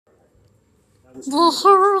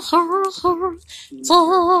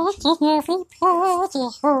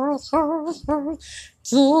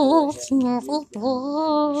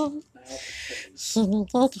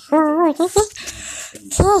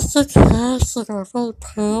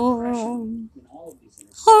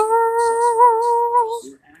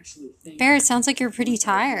Bear, it sounds like you're pretty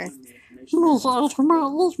tired. You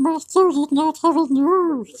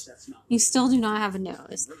still do not have a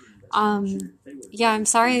nose. Yeah, I'm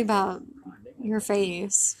sorry about your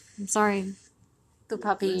face. I'm sorry, the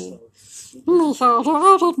puppy. My father,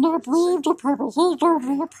 I did not believe the puppy. He gave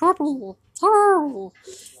me a puppy. Sorry.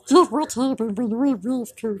 This is what happened when we're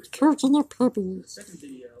life coaching a puppy.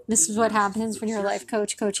 This is what happens when you're a life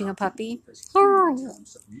coach coaching a puppy. Sorry.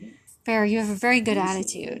 Bear, you have a very good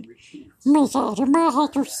attitude. My father, I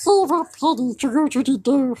had to save up pennies to go to the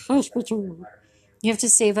doll hospital. You have to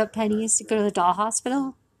save up pennies to go to the doll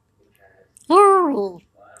hospital? Sorry.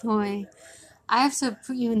 Boy, I have to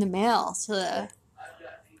put you in the mail to the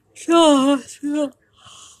hospital.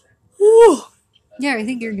 Yeah, I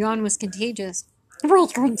think your yawn was contagious.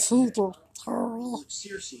 What's contagious? Sorry.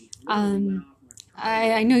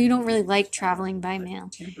 I know you don't really like traveling by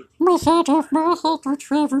mail. My father, I had to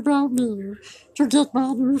travel by mail to get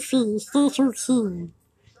my new face. That's okay.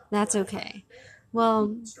 That's okay.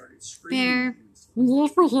 Well, Bear,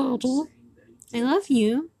 Yes, my daddy. I love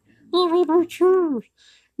you. Yeah, we were true.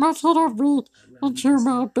 I cannot wait until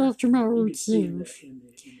I'm back to my old self.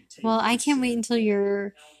 Well, I can't wait until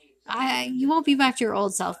you won't be back to your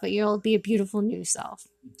old self, but you'll be a beautiful new self.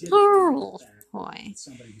 Oh, Boy.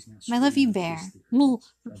 I love you, Bear.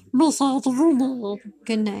 Miss Adriana.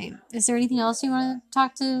 Good night. Is there anything else you want to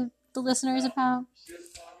talk to the listeners about?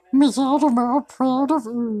 Miss Adriana, I'm proud of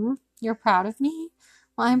you. You're proud of me?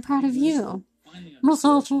 Well, I'm proud of you. Miss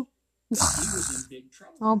Adriana.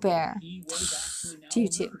 Oh, Bear. You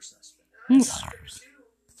too.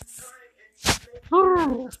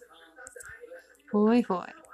 Oh. Hoi hoi.